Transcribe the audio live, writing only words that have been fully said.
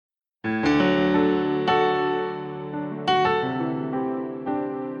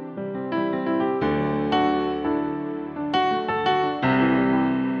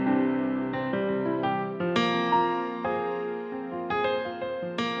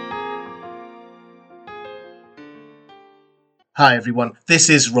Hi everyone, this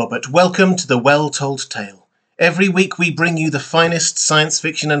is Robert. Welcome to The Well-Told Tale. Every week we bring you the finest science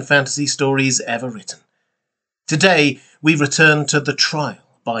fiction and fantasy stories ever written. Today we return to The Trial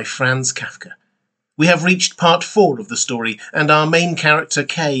by Franz Kafka. We have reached part 4 of the story, and our main character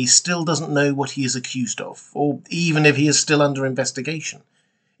Kay still doesn't know what he is accused of, or even if he is still under investigation.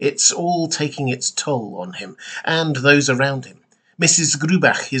 It's all taking its toll on him, and those around him. Mrs.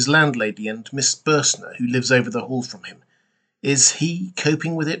 Grubach, his landlady, and Miss Bursner, who lives over the hall from him. Is he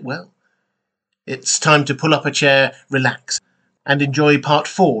coping with it well? It's time to pull up a chair, relax, and enjoy part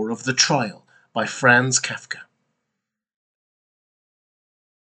 4 of The Trial by Franz Kafka.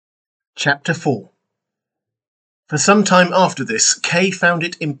 Chapter 4. For some time after this, Kay found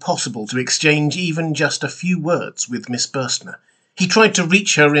it impossible to exchange even just a few words with Miss Bursner. He tried to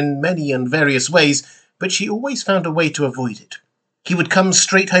reach her in many and various ways, but she always found a way to avoid it. He would come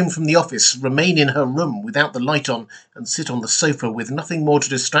straight home from the office, remain in her room without the light on, and sit on the sofa with nothing more to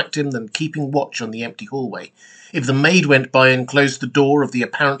distract him than keeping watch on the empty hallway. If the maid went by and closed the door of the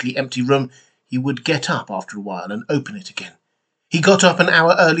apparently empty room, he would get up after a while and open it again. He got up an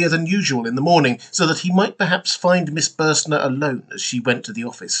hour earlier than usual in the morning, so that he might perhaps find Miss Bursner alone as she went to the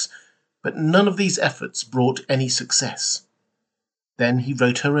office. But none of these efforts brought any success. Then he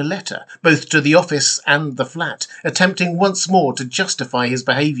wrote her a letter, both to the office and the flat, attempting once more to justify his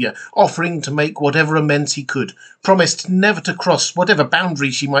behaviour, offering to make whatever amends he could, promised never to cross whatever boundary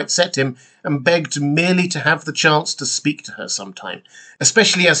she might set him, and begged merely to have the chance to speak to her sometime,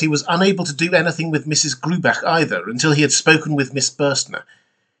 especially as he was unable to do anything with Mrs. Grubach either until he had spoken with Miss Bursner.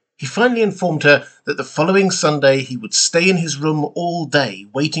 He finally informed her that the following Sunday he would stay in his room all day,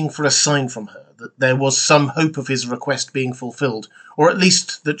 waiting for a sign from her that there was some hope of his request being fulfilled, or at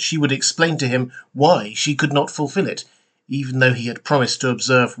least that she would explain to him why she could not fulfill it, even though he had promised to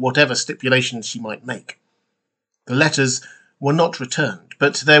observe whatever stipulations she might make. The letters were not returned,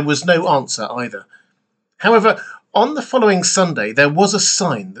 but there was no answer either. However, on the following Sunday there was a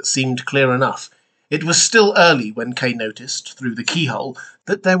sign that seemed clear enough. It was still early when Kay noticed, through the keyhole,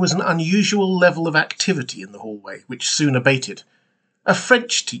 that there was an unusual level of activity in the hallway, which soon abated. A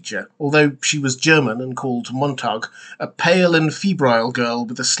French teacher, although she was German and called Montag, a pale and febrile girl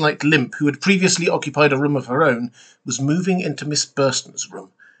with a slight limp who had previously occupied a room of her own, was moving into Miss Bursner's room.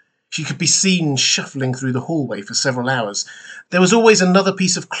 She could be seen shuffling through the hallway for several hours. There was always another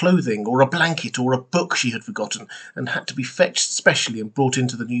piece of clothing or a blanket or a book she had forgotten and had to be fetched specially and brought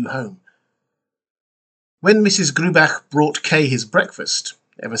into the new home. When Mrs. Grubach brought Kay his breakfast,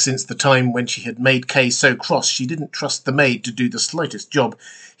 ever since the time when she had made Kay so cross she didn't trust the maid to do the slightest job,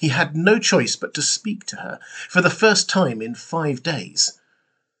 he had no choice but to speak to her, for the first time in 5 days.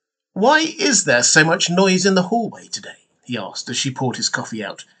 "Why is there so much noise in the hallway today?" he asked as she poured his coffee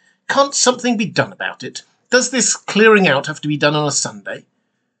out. "Can't something be done about it? Does this clearing out have to be done on a Sunday?"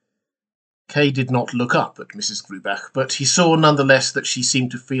 Kay did not look up at Mrs. Grubach, but he saw nonetheless that she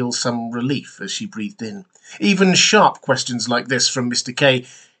seemed to feel some relief as she breathed in. Even sharp questions like this from Mr. Kay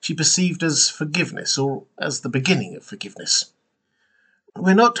she perceived as forgiveness, or as the beginning of forgiveness.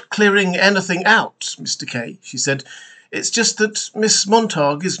 "We're not clearing anything out, Mr. Kay," she said. "It's just that Miss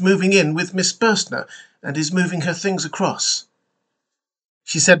Montag is moving in with Miss Bursner, and is moving her things across."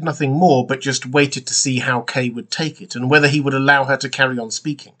 She said nothing more, but just waited to see how Kay would take it, and whether he would allow her to carry on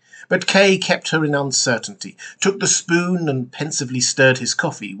speaking. But Kay kept her in uncertainty, took the spoon and pensively stirred his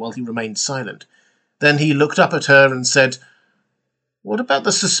coffee while he remained silent. Then he looked up at her and said, "What about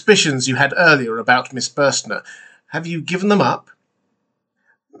the suspicions you had earlier about Miss Bursner? Have you given them up?"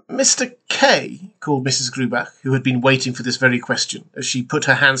 "Mr. Kay," called Mrs. Grubach, who had been waiting for this very question, as she put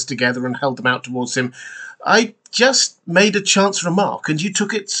her hands together and held them out towards him, "I just made a chance remark, and you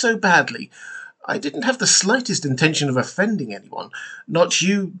took it so badly. I didn't have the slightest intention of offending anyone, not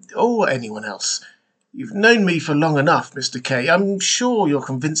you or anyone else. You've known me for long enough, Mr. Kay. I'm sure you're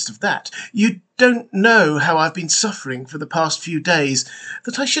convinced of that. You don't know how I've been suffering for the past few days,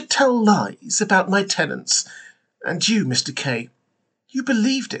 that I should tell lies about my tenants. And you, Mr. Kay, you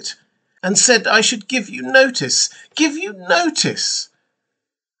believed it, and said I should give you notice. Give you notice!"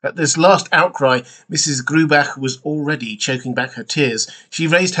 At this last outcry, Mrs. Grubach was already choking back her tears. She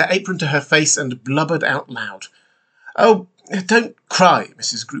raised her apron to her face and blubbered out loud. "Oh, don't cry,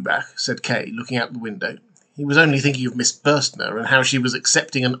 Mrs. Grubach," said Kay, looking out the window. He was only thinking of Miss Bursner and how she was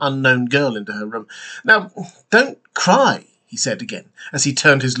accepting an unknown girl into her room. "Now, don't cry," he said again, as he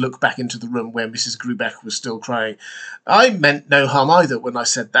turned his look back into the room where Mrs. Grubach was still crying. "I meant no harm either when I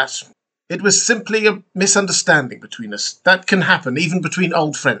said that. It was simply a misunderstanding between us. That can happen, even between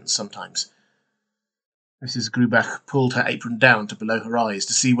old friends sometimes." Mrs. Grubach pulled her apron down to below her eyes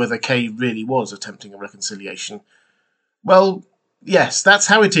to see whether Kay really was attempting a reconciliation. "Well, Yes, that's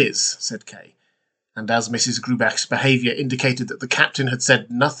how it is, said Kay. And as Mrs. Grubach's behaviour indicated that the captain had said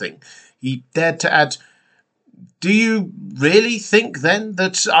nothing, he dared to add, Do you really think, then,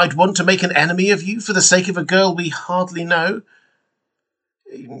 that I'd want to make an enemy of you for the sake of a girl we hardly know?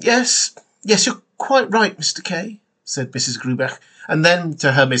 Yes, you're quite right, Mr. Kay, said Mrs. Grubach, and then,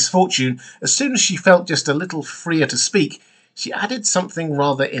 to her misfortune, as soon as she felt just a little freer to speak, she added something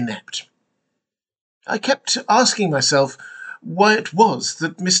rather inept. I kept asking myself why it was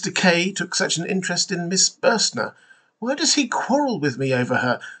that Mr. Kay took such an interest in Miss Burstner. Why does he quarrel with me over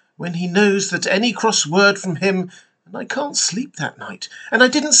her, when he knows that any cross word from him, and I can't sleep that night, and I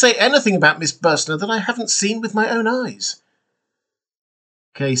didn't say anything about Miss Burstner that I haven't seen with my own eyes?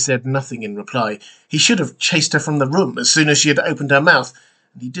 Kay said nothing in reply. He should have chased her from the room as soon as she had opened her mouth,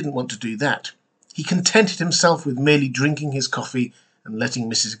 and he didn't want to do that. He contented himself with merely drinking his coffee and letting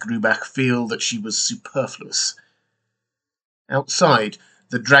Mrs. Grubach feel that she was superfluous. Outside,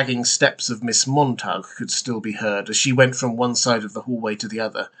 the dragging steps of Miss Montague could still be heard as she went from one side of the hallway to the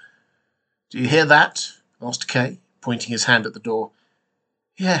other. Do you hear that? Asked Kay, pointing his hand at the door.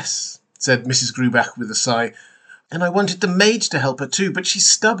 Yes, said Mrs. Grubach with a sigh. And I wanted the maid to help her too, but she's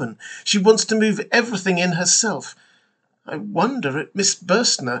stubborn. She wants to move everything in herself. I wonder at Miss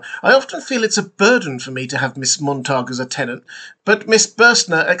Burstner. I often feel it's a burden for me to have Miss Montague as a tenant, but Miss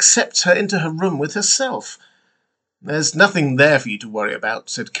Burstner accepts her into her room with herself. There's nothing there for you to worry about,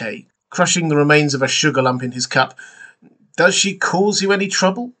 said Kay, crushing the remains of a sugar lump in his cup. Does she cause you any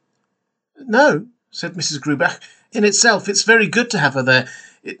trouble? No, said Mrs. Grubach. In itself, it's very good to have her there.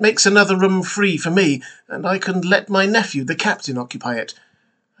 It makes another room free for me, and I can let my nephew, the captain, occupy it.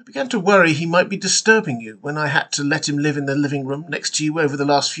 I began to worry he might be disturbing you when I had to let him live in the living room next to you over the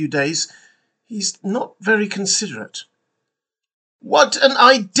last few days. He's not very considerate. What an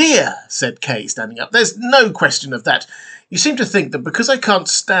idea, said Kay, standing up. There's no question of that. You seem to think that because I can't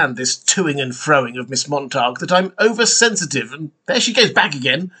stand this toing and froing of Miss Montague that I'm oversensitive, and there she goes back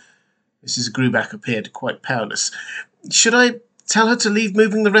again. Mrs. Grubach appeared quite powerless. Should I tell her to leave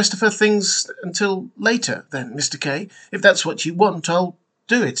moving the rest of her things until later, then, Mr. Kay? If that's what you want, I'll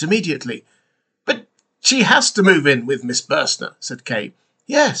do it immediately. But she has to move in with Miss Burstner, said Kay.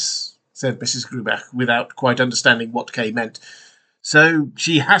 Yes, said Mrs. Grubach, without quite understanding what Kay meant. So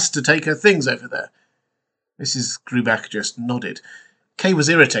she has to take her things over there. Mrs. Grubach just nodded. Kay was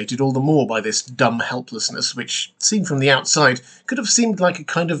irritated all the more by this dumb helplessness, which, seen from the outside, could have seemed like a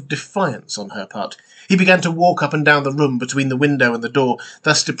kind of defiance on her part. He began to walk up and down the room between the window and the door,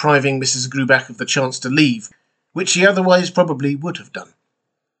 thus depriving Mrs. Grubach of the chance to leave, which she otherwise probably would have done.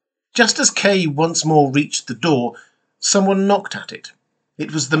 Just as Kay once more reached the door, someone knocked at it.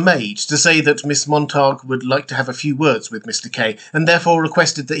 It was the maid, to say that Miss Montague would like to have a few words with Mr. Kay, and therefore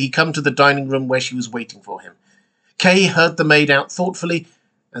requested that he come to the dining room where she was waiting for him. Kay heard the maid out thoughtfully,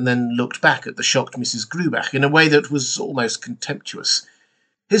 and then looked back at the shocked Mrs. Grubach in a way that was almost contemptuous.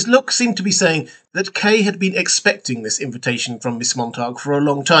 His look seemed to be saying that Kay had been expecting this invitation from Miss Montague for a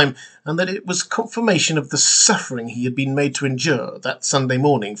long time, and that it was confirmation of the suffering he had been made to endure that Sunday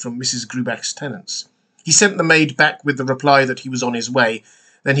morning from Mrs. Grubach's tenants. He sent the maid back with the reply that he was on his way.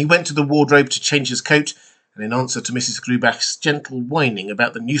 Then he went to the wardrobe to change his coat, and in answer to Mrs. Grubach's gentle whining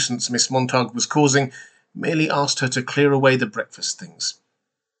about the nuisance Miss Montague was causing, merely asked her to clear away the breakfast things.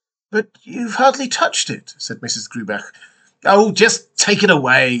 "But you've hardly touched it," said Mrs. Grubach. "Oh, just take it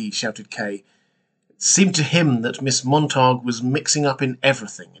away," shouted Kay. It seemed to him that Miss Montague was mixing up in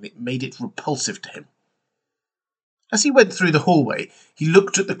everything, and it made it repulsive to him. As he went through the hallway, he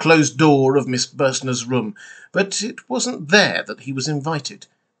looked at the closed door of Miss Burstner's room, but it wasn't there that he was invited,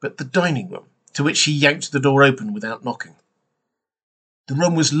 but the dining room, to which he yanked the door open without knocking. The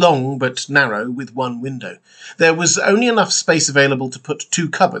room was long but narrow, with one window. There was only enough space available to put 2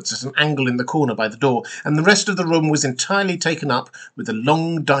 cupboards at an angle in the corner by the door, and the rest of the room was entirely taken up with a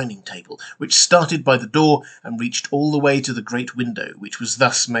long dining table, which started by the door and reached all the way to the great window, which was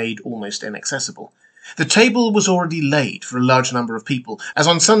thus made almost inaccessible. The table was already laid for a large number of people, as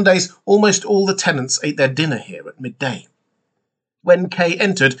on Sundays almost all the tenants ate their dinner here at midday. When Kay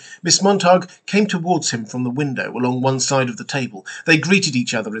entered, Miss Montague came towards him from the window along one side of the table. They greeted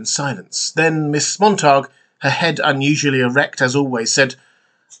each other in silence. Then Miss Montague, her head unusually erect as always, said,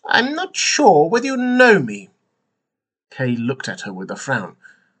 "I'm not sure whether you know me." Kay looked at her with a frown.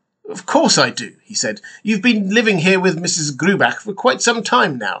 "Of course I do," he said. "You've been living here with Mrs. Grubach for quite some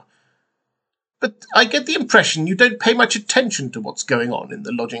time now. But I get the impression you don't pay much attention to what's going on in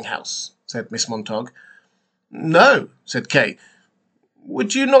the lodging-house," said Miss Montague. "No," said Kay.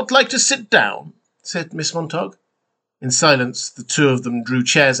 "Would you not like to sit down?" said Miss Montague. In silence, the two of them drew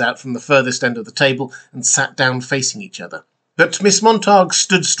chairs out from the furthest end of the table and sat down facing each other. But Miss Montague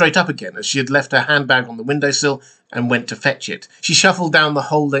stood straight up again as she had left her handbag on the windowsill and went to fetch it. She shuffled down the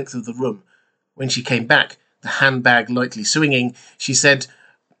whole length of the room. When she came back, the handbag lightly swinging, she said,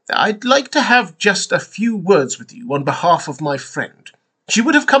 "I'd like to have just a few words with you on behalf of my friend. She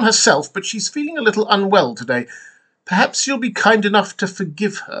would have come herself, but she's feeling a little unwell today. Perhaps you'll be kind enough to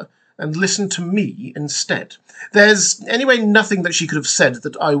forgive her and listen to me instead. There's anyway nothing that she could have said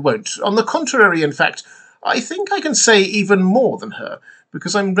that I won't. On the contrary, in fact, I think I can say even more than her,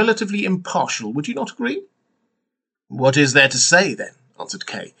 because I'm relatively impartial. Would you not agree?" "What is there to say, then?" answered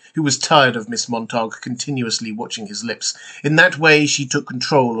Kay, who was tired of Miss Montague continuously watching his lips. In that way she took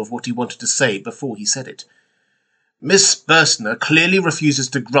control of what he wanted to say before he said it. "Miss Burstner clearly refuses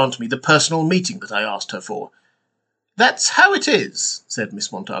to grant me the personal meeting that I asked her for." "That's how it is," said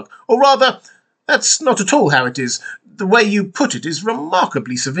Miss Montague. "Or rather, that's not at all how it is. The way you put it is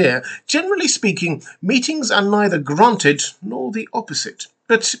remarkably severe. Generally speaking, meetings are neither granted nor the opposite.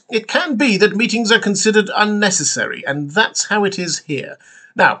 But it can be that meetings are considered unnecessary, and that's how it is here.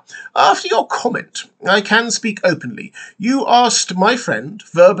 Now, after your comment, I can speak openly. You asked my friend,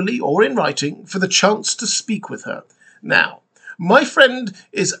 verbally or in writing, for the chance to speak with her. Now, my friend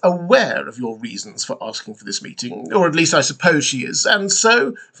is aware of your reasons for asking for this meeting, or at least I suppose she is, and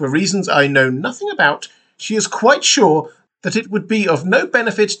so, for reasons I know nothing about, she is quite sure that it would be of no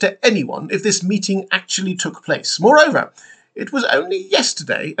benefit to anyone if this meeting actually took place. Moreover, it was only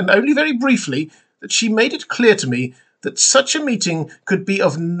yesterday, and only very briefly, that she made it clear to me that such a meeting could be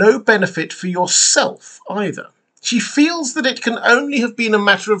of no benefit for yourself either. She feels that it can only have been a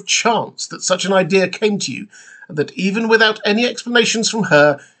matter of chance that such an idea came to you, and that even without any explanations from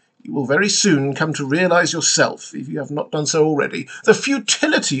her, you will very soon come to realize yourself, if you have not done so already, the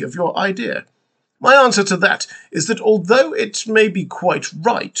futility of your idea. My answer to that is that although it may be quite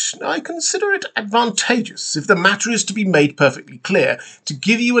right, I consider it advantageous, if the matter is to be made perfectly clear, to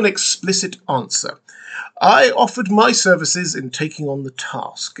give you an explicit answer. I offered my services in taking on the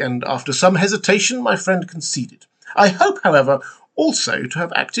task, and after some hesitation my friend conceded. I hope, however, also to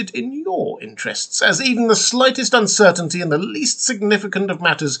have acted in your interests, as even the slightest uncertainty in the least significant of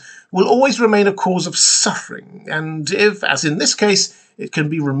matters will always remain a cause of suffering, and if, as in this case, it can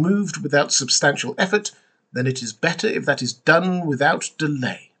be removed without substantial effort, then it is better if that is done without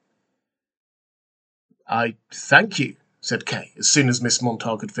delay." "I thank you," said Kay, as soon as Miss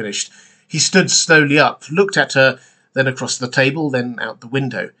Montague had finished. He stood slowly up, looked at her, then across the table, then out the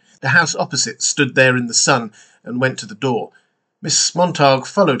window. The house opposite stood there in the sun, and went to the door. Miss Montague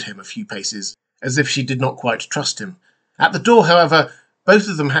followed him a few paces, as if she did not quite trust him. At the door, however, both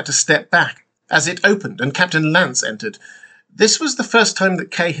of them had to step back, as it opened, and Captain Lance entered. This was the first time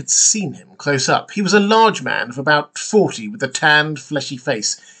that Kay had seen him close up. He was a large man of about 40, with a tanned, fleshy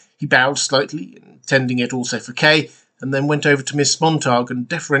face. He bowed slightly, intending it also for Kay, and then went over to Miss Montague and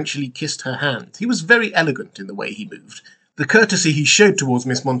deferentially kissed her hand. He was very elegant in the way he moved. The courtesy he showed towards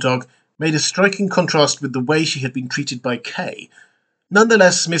Miss Montague made a striking contrast with the way she had been treated by Kay.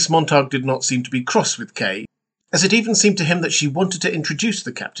 Nonetheless, Miss Montague did not seem to be cross with Kay, as it even seemed to him that she wanted to introduce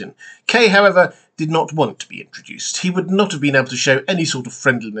the captain. Kay, however, did not want to be introduced. He would not have been able to show any sort of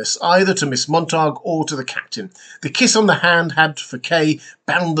friendliness either to Miss Montague or to the captain. The kiss on the hand had, for Kay,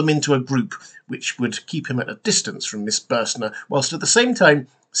 bound them into a group, which would keep him at a distance from Miss Burstner, whilst at the same time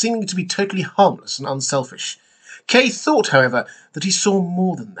seeming to be totally harmless and unselfish. Kay thought, however, that he saw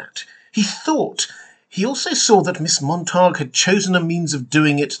more than that. He also saw that Miss Montague had chosen a means of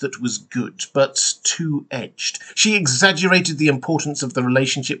doing it that was good, but two-edged. She exaggerated the importance of the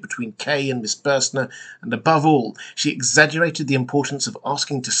relationship between Kay and Miss Burstner, and above all, she exaggerated the importance of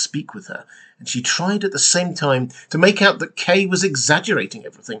asking to speak with her, and she tried at the same time to make out that Kay was exaggerating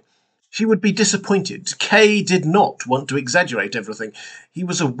everything. She would be disappointed. Kay did not want to exaggerate everything. He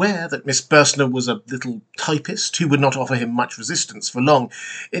was aware that Miss Burstner was a little typist who would not offer him much resistance for long.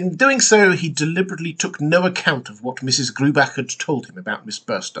 In doing so, he deliberately took no account of what Mrs. Grubach had told him about Miss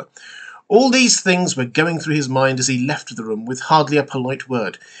Burstner. All these things were going through his mind as he left the room with hardly a polite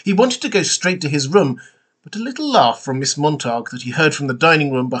word. He wanted to go straight to his room, but a little laugh from Miss Montague that he heard from the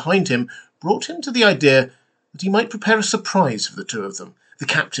dining-room behind him brought him to the idea that he might prepare a surprise for the two of them, the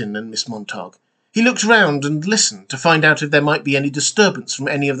captain and Miss Montague. He looked round and listened to find out if there might be any disturbance from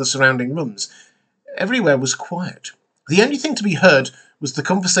any of the surrounding rooms. Everywhere was quiet. The only thing to be heard was the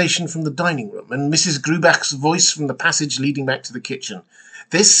conversation from the dining-room and Mrs. Grubach's voice from the passage leading back to the kitchen.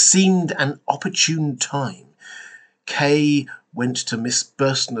 This seemed an opportune time. Kay went to Miss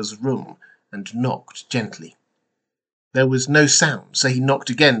Burstner's room and knocked gently. There was no sound, so he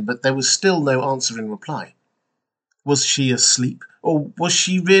knocked again, but there was still no answer in reply. Was she asleep, or was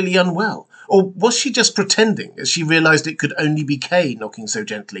she really unwell? Or was she just pretending, as she realised it could only be Kay knocking so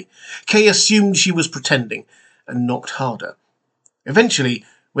gently? Kay assumed she was pretending, and knocked harder. Eventually,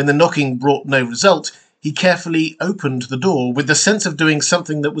 when the knocking brought no result, he carefully opened the door with the sense of doing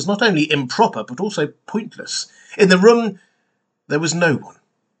something that was not only improper but also pointless. In the room, there was no one.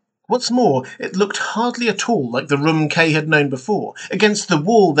 What's more, it looked hardly at all like the room Kay had known before. Against the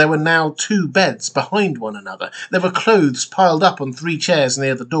wall there were now 2 beds behind one another. There were clothes piled up on 3 chairs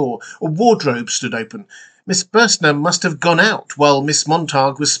near the door. A wardrobe stood open. Miss Burstner must have gone out while Miss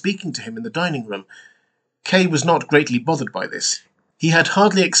Montague was speaking to him in the dining room. Kay was not greatly bothered by this. He had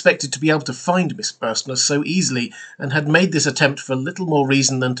hardly expected to be able to find Miss Burstner so easily, and had made this attempt for little more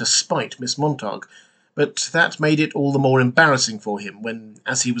reason than to spite Miss Montague. But that made it all the more embarrassing for him when,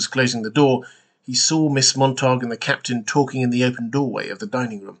 as he was closing the door, he saw Miss Montague and the captain talking in the open doorway of the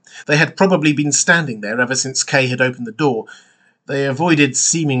dining room. They had probably been standing there ever since Kay had opened the door. They avoided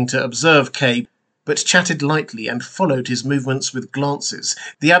seeming to observe Kay, but chatted lightly and followed his movements with glances,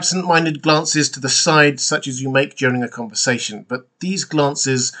 the absent-minded glances to the side such as you make during a conversation. But these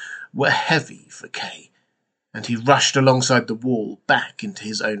glances were heavy for Kay, and he rushed alongside the wall back into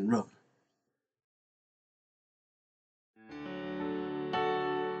his own room.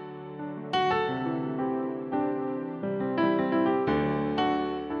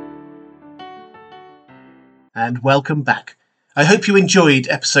 And welcome back. I hope you enjoyed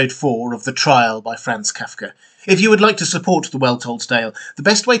episode 4 of The Trial by Franz Kafka. If you would like to support The Well Told Tale, the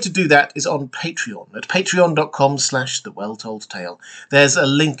best way to do that is on Patreon at patreon.com/The Well Told Tale. There's a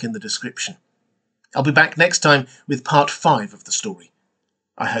link in the description. I'll be back next time with part 5 of the story.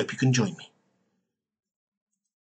 I hope you can join me.